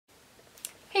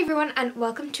Hey everyone and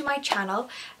welcome to my channel.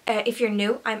 If you're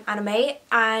new, I'm Anime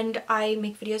and I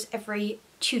make videos every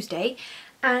Tuesday,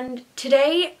 and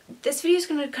today this video is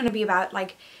going to kind of be about,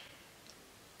 like,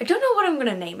 I don't know what I'm going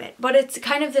to name it, but it's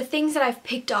kind of the things that I've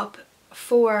picked up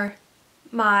for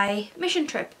my mission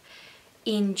trip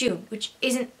in June, which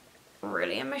isn't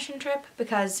really a mission trip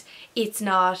because it's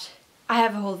not. I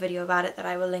have a whole video about it that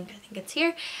I will link. I think it's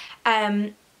here,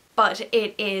 but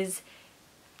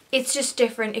it's just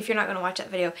different. If you're not going to watch that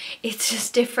video, it's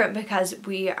just different because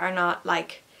we're not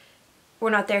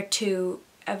there to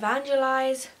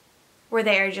evangelize. We're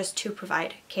there just to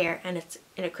provide care, and it's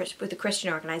with a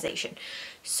Christian organization.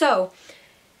 So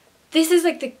this is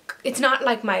like it's not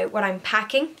like what I'm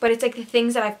packing, but it's like the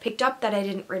things that I've picked up that I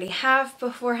didn't really have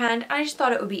beforehand. I just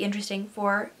thought it would be interesting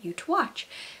for you to watch.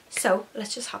 So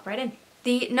let's just hop right in.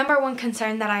 The number one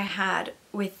concern that I had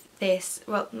with this,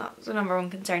 well, not the number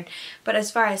one concern, but as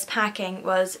far as packing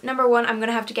was, number one, I'm going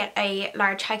to have to get a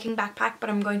large hiking backpack, but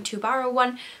I'm going to borrow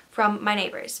one from my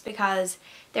neighbours because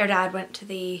their dad went to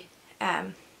the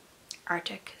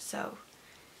Arctic, so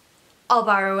I'll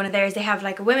borrow one of theirs. They have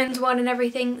like a women's one and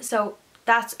everything, so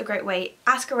that's a great way.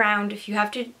 Ask around if you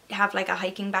have to have like a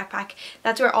hiking backpack.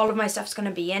 That's where all of my stuff's going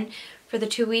to be in for the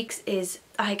 2 weeks, is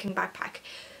a hiking backpack.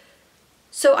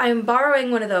 So I'm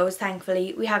borrowing one of those,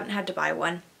 thankfully. We haven't had to buy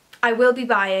one. I will be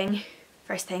buying,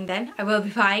 first thing then, I will be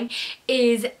buying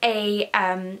is a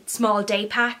small day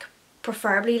pack,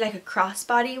 preferably like a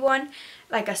crossbody one,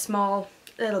 like a small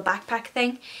little backpack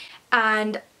thing.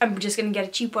 And I'm just going to get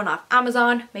a cheap one off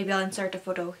Amazon. Maybe I'll insert a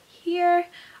photo here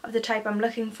of the type I'm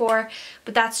looking for,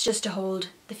 but that's just to hold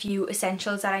the few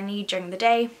essentials that I need during the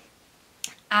day.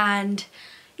 And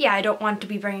yeah, I don't want to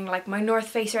be bringing like my North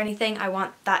Face or anything. I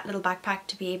want that little backpack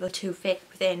to be able to fit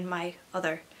within my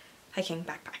other hiking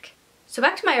backpack. So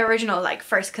back to my original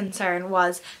first concern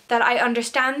was that I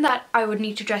understand that I would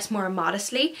need to dress more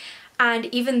modestly, and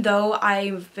even though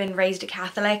I've been raised a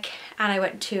Catholic and I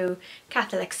went to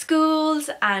Catholic schools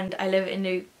and I live in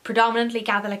a predominantly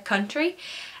Catholic country,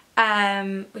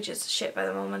 which is shit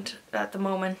at the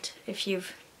moment if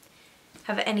you've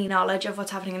have any knowledge of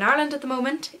what's happening in Ireland at the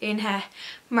moment in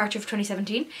March of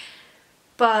 2017,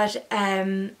 but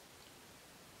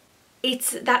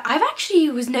it's that I've actually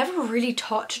was never really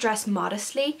taught to dress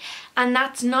modestly, and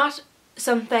that's not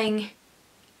something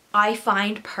I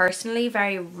find personally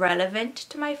very relevant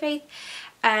to my faith.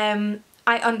 I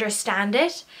understand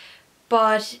it,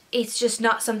 but it's just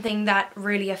not something that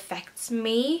really affects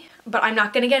me. But I'm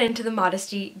not going to get into the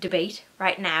modesty debate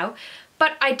right now.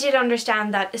 But I did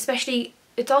understand that, especially,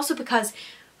 it's also because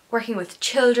working with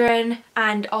children,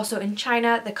 and also in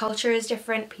China the culture is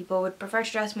different. People would prefer to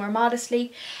dress more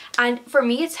modestly, and for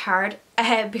me it's hard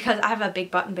because I have a big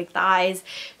butt and big thighs,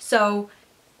 so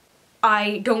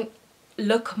I don't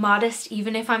look modest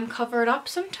even if I'm covered up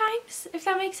sometimes, if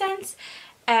that makes sense,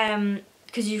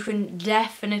 because you can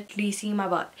definitely see my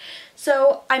butt.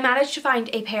 So I managed to find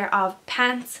a pair of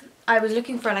pants. I was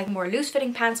looking for like more loose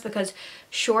fitting pants because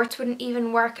shorts wouldn't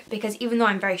even work, because even though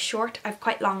I'm very short, I have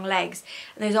quite long legs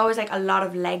and there's always like a lot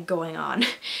of leg going on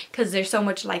because there's so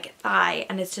much like thigh,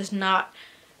 and it's just not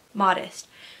modest.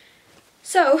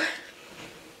 So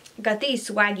I got these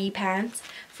swaggy pants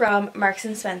from Marks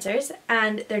and Spencer's,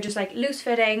 and they're just like loose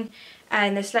fitting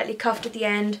and they're slightly cuffed at the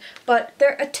end, but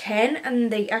they're a 10 and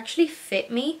they actually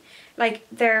fit me. Like,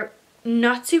 they're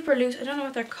not super loose. I don't know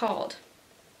what they're called.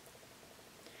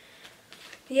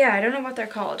 Yeah, I don't know what they're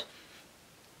called,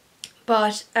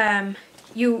 but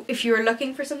if you're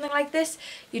looking for something like this,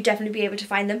 you'd definitely be able to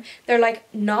find them. They're like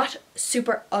not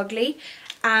super ugly,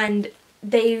 and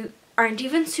they aren't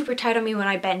even super tight on me when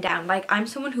I bend down. Like, I'm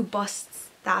someone who busts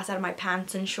the ass out of my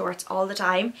pants and shorts all the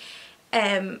time,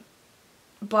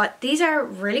 but these are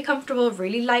really comfortable,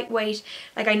 really lightweight.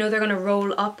 Like, I know they're gonna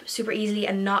roll up super easily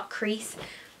and not crease.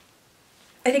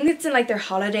 I think it's in like their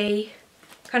holiday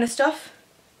kind of stuff,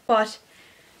 but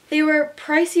they were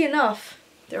pricey enough.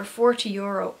 They were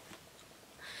 €40.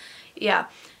 Yeah,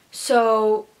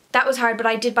 so that was hard, but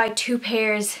I did buy 2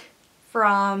 pairs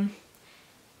from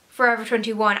Forever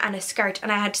 21 and a skirt,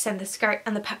 and I had to send the skirt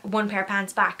and the 1 pair of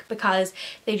pants back because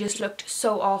they just looked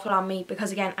so awful on me,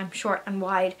 because again, I'm short and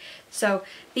wide. So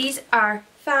these are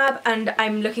fab, and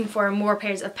I'm looking for more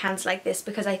pairs of pants like this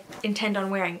because I intend on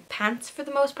wearing pants for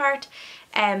the most part,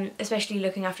 especially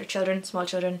looking after children, small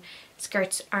children.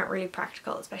 Skirts aren't really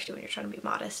practical, especially when you're trying to be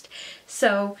modest.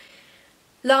 So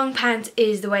long pants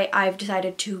is the way I've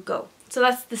decided to go. So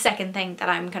that's the second thing that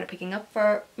I'm kind of picking up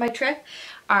for my trip,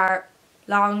 are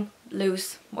long,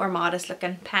 loose, more modest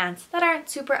looking pants that aren't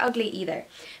super ugly either,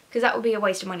 because that would be a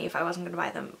waste of money if I wasn't going to buy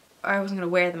them, or I wasn't going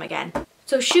to wear them again.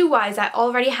 So shoe wise, I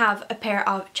already have a pair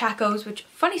of Chacos, which,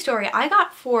 funny story, I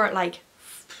got for like,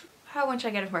 how much did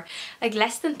I get it for? Like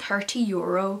less than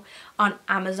 €30 on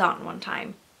Amazon one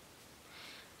time.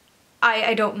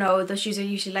 I don't know, those shoes are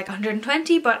usually like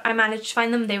 120, but I managed to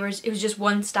find them. It was just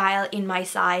one style in my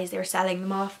size. They were selling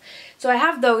them off. So I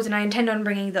have those and I intend on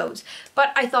bringing those.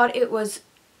 But I thought it was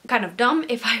kind of dumb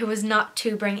if I was not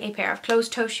to bring a pair of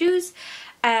closed toe shoes.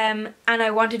 And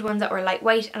I wanted ones that were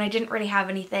lightweight, and I didn't really have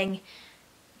anything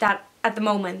that at the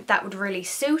moment that would really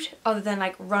suit other than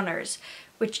like runners,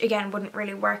 which again wouldn't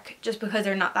really work just because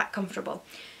they're not that comfortable.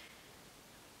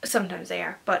 Sometimes they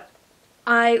are, but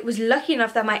I was lucky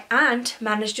enough that my aunt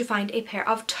managed to find a pair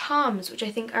of Toms, which I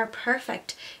think are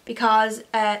perfect because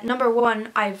number one,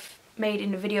 I've made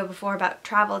in a video before about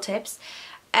travel tips.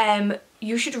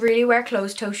 You should really wear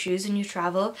closed toe shoes when you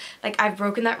travel. Like, I've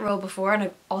broken that rule before, and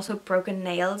I've also broken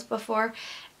nails before.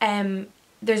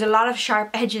 There's a lot of sharp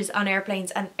edges on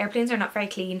airplanes, and airplanes are not very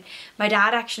clean. My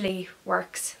dad actually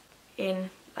works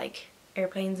in like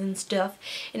airplanes and stuff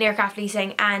in aircraft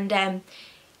leasing, and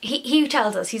he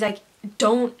tells us, he's like,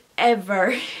 don't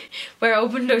ever wear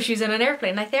open toe shoes on an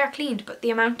airplane. Like, they are cleaned, but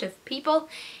the amount of people,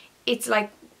 it's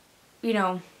like, you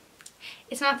know,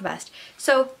 it's not the best.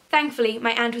 So thankfully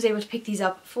my aunt was able to pick these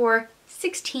up for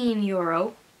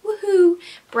 €16. Woohoo!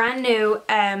 Brand new.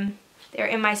 They're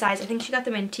in my size. I think she got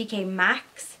them in TK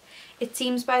Maxx, it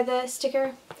seems by the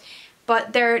sticker.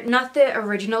 But they're not the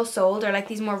original sole. They're like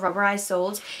these more rubberized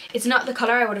soles. It's not the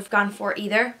colour I would have gone for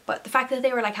either, but the fact that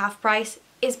they were like half price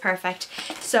is perfect.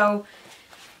 So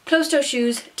closed toe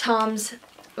shoes, Toms,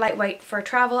 lightweight for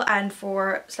travel and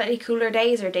for slightly cooler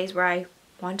days or days where I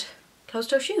want closed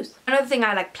toe shoes. Another thing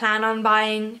I like plan on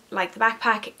buying, like the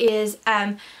backpack, is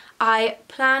I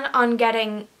plan on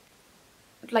getting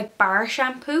like bar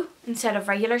shampoo instead of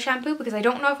regular shampoo, because I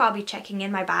don't know if I'll be checking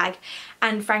in my bag,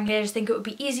 and frankly I just think it would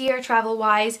be easier travel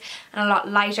wise and a lot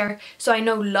lighter. So I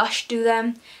know Lush do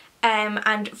them,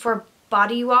 and for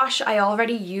body wash I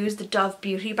already use the Dove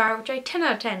Beauty Bar, which I 10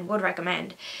 out of 10 would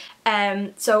recommend.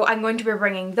 So I'm going to be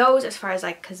bringing those as far as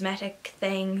like cosmetic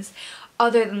things.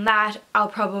 Other than that, I'll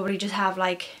probably just have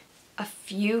like a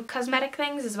few cosmetic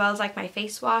things as well as like my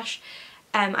face wash.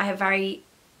 I have very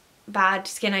bad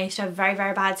skin. I used to have very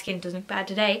bad skin. It doesn't look bad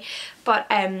today, but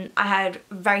I had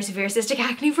very severe cystic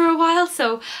acne for a while,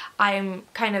 so I'm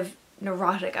kind of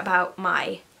neurotic about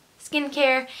my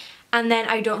skincare. And then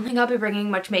I don't think I'll be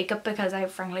bringing much makeup because I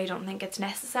frankly don't think it's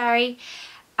necessary.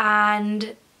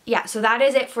 And yeah, so that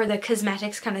is it for the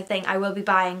cosmetics kind of thing. I will be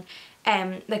buying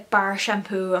like bar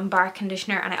shampoo and bar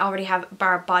conditioner, and I already have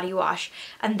bar body wash,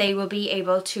 and they will be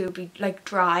able to be like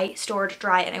dry, stored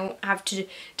dry, and I won't have to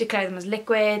declare them as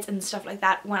liquids and stuff like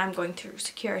that when I'm going through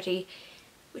security,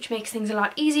 which makes things a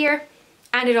lot easier.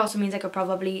 And it also means I could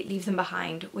probably leave them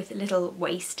behind with little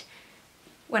waste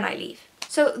when I leave.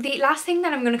 So the last thing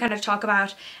that I'm going to kind of talk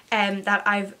about that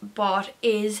I've bought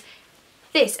is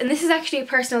this, and this is actually a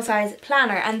personal size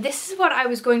planner, and this is what I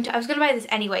was going to buy this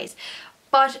anyways,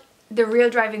 but the real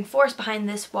driving force behind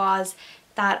this was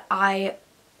that I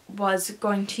was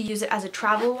going to use it as a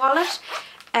travel wallet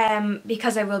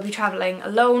because I will be traveling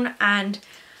alone, and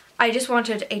I just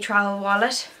wanted a travel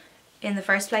wallet in the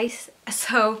first place.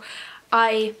 So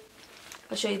I'll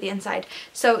show you the inside.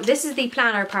 So this is the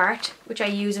planner part, which I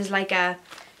use as like a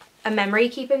memory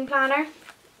keeping planner.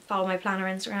 Follow my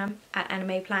planner Instagram at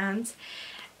 @animeplans.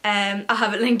 I'll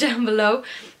have it linked down below.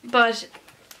 But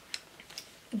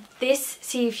this,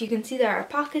 see if you can see, there are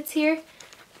pockets here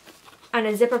and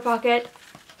a zipper pocket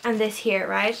and this here,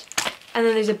 right? And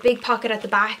then there's a big pocket at the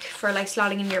back for like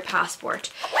slotting in your passport.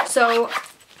 So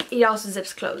it also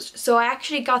zips closed. So I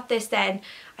actually got this then.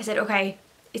 I said, okay,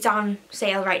 it's on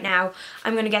sale right now.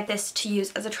 I'm going to get this to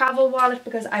use as a travel wallet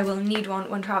because I will need one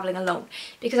when traveling alone.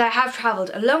 Because I have traveled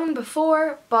alone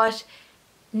before, but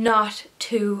not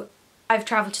to, I've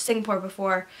traveled to Singapore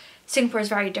before. Singapore is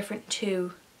very different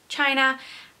to China,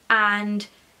 and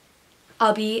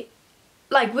I'll be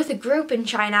like with a group in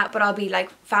China, but I'll be like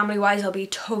family wise, I'll be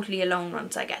totally alone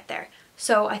once I get there.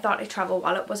 So I thought a travel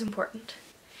wallet was important.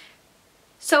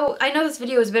 So I know this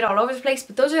video is a bit all over the place,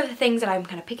 but those are the things that I'm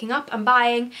kind of picking up and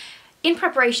buying in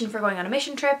preparation for going on a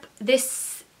mission trip.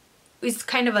 This is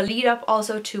kind of a lead up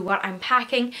also to what I'm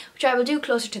packing, which I will do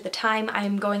closer to the time. I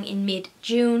am going in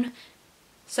mid-June,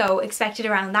 so expect it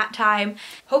around that time.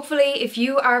 Hopefully if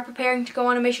you are preparing to go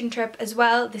on a mission trip as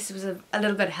well, this was a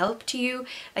little bit of help to you,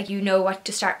 like you know what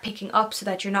to start picking up so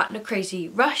that you're not in a crazy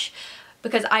rush.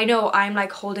 because I know I'm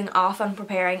like holding off on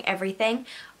preparing everything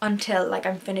until like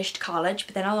I'm finished college,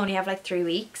 but then I'll only have like 3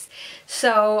 weeks.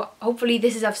 So hopefully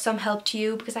this is of some help to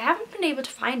you, because I haven't been able to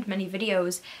find many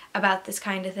videos about this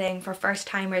kind of thing for first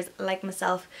timers like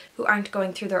myself who aren't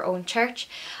going through their own church.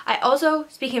 I also,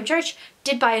 speaking of church,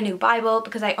 did buy a new Bible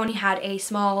because I only had a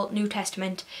small New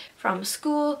Testament from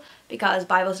school, because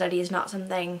Bible study is not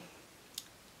something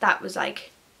that was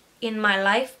like in my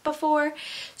life before.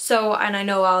 So, and I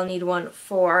know I'll need one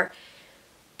for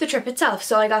the trip itself.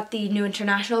 So I got the New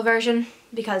International version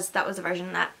because that was the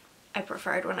version that I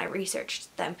preferred when I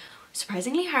researched them.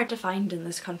 Surprisingly hard to find in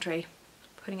this country,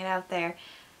 putting it out there.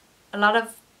 A lot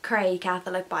of cray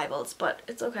Catholic Bibles, but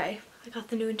it's okay. I got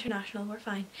the New International, we're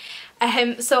fine.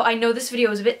 So I know this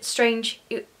video is a bit strange.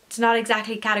 It's not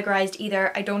exactly categorized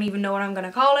either. I don't even know what I'm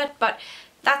gonna call it, but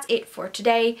that's it for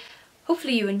today.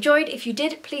 Hopefully you enjoyed. If you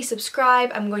did, please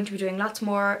subscribe. I'm going to be doing lots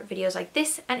more videos like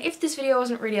this. And if this video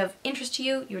wasn't really of interest to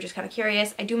you, you were just kind of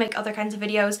curious, I do make other kinds of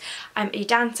videos. I'm a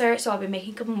dancer, so I'll be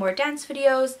making a couple more dance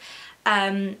videos.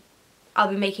 I'll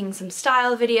be making some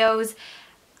style videos.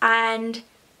 And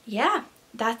yeah,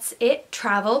 that's it.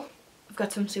 Travel. I've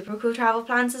got some super cool travel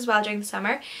plans as well during the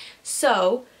summer.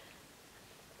 So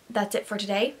that's it for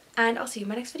today, and I'll see you in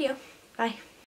my next video. Bye.